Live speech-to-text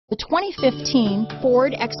The 2015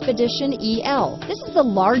 Ford Expedition EL. This is the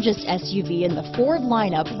largest SUV in the Ford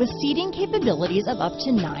lineup with seating capabilities of up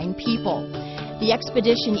to 9 people. The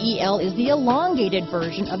Expedition EL is the elongated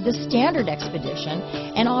version of the standard Expedition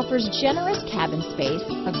and offers generous cabin space,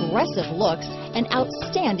 aggressive looks, and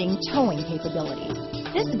outstanding towing capabilities.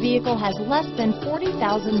 This vehicle has less than 40,000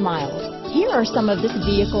 miles. Here are some of this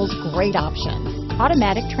vehicle's great options: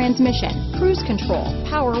 automatic transmission, cruise control,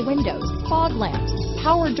 power windows, fog lamps,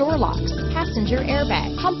 power door locks, passenger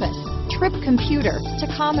airbag, compass, trip computer,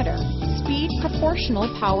 tachometer, speed proportional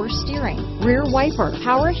power steering, rear wiper,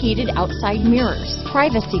 power heated outside mirrors,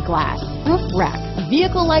 privacy glass, roof rack. A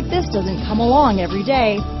vehicle like this doesn't come along every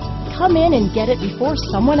day. Come in and get it before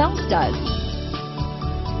someone else does.